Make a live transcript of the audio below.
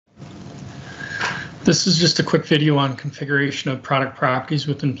This is just a quick video on configuration of product properties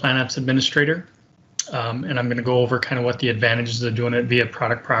within Plant Apps Administrator. And I'm going to go over kind of what the advantages of doing it via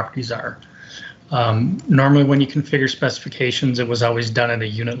product properties are. Normally when you configure specifications, it was always done at a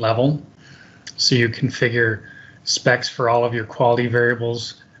unit level. So you configure specs for all of your quality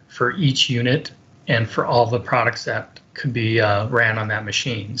variables for each unit and for all the products that could be ran on that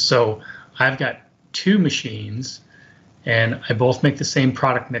machine. So I've got two machines and I both make the same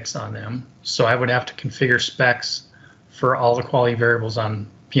product mix on them. So I would have to configure specs for all the quality variables on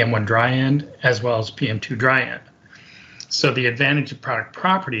PM1 dry end as well as PM2 dry end. So the advantage of product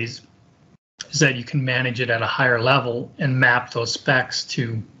properties is that you can manage it at a higher level and map those specs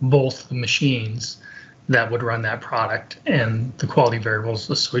to both the machines that would run that product and the quality variables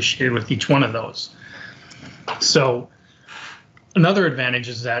associated with each one of those. So another advantage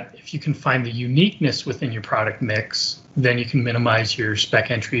is that if you can find the uniqueness within your product mix, then you can minimize your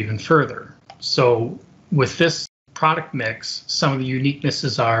spec entry even further. So with this product mix, some of the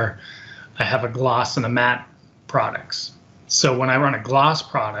uniquenesses are I have a gloss and a matte products. So when I run a gloss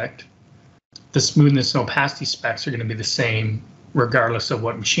product, the smoothness and opacity specs are going to be the same regardless of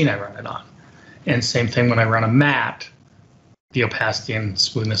what machine I run it on. And same thing when I run a matte, the opacity and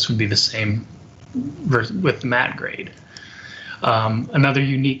smoothness would be the same with the matte grade. Another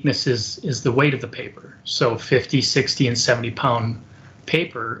uniqueness is the weight of the paper. So 50, 60, and 70 pound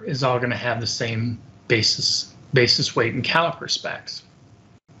paper is all going to have the same basis weight and caliper specs.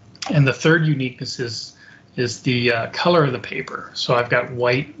 And the third uniqueness is the color of the paper. So I've got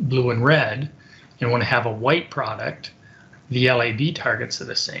white, blue, and red. And when I have a white product, the LAB targets are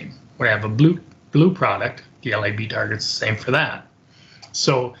the same. When I have a blue product, the LAB target's the same for that.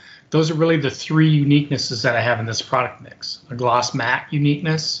 So those are really the three uniquenesses that I have in this product mix. A gloss matte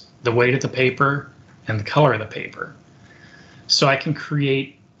uniqueness, the weight of the paper, and the color of the paper. So I can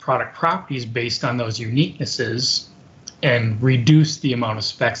create product properties based on those uniquenesses and reduce the amount of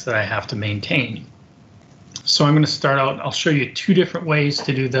specs that I have to maintain. So I'm going to start out, I'll show you two different ways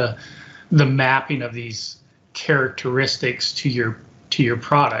to do the mapping of these characteristics to your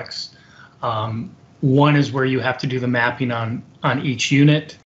products. One is where you have to do the mapping on each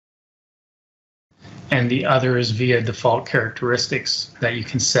unit, and the other is via default characteristics that you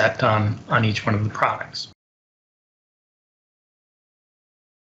can set on each one of the products.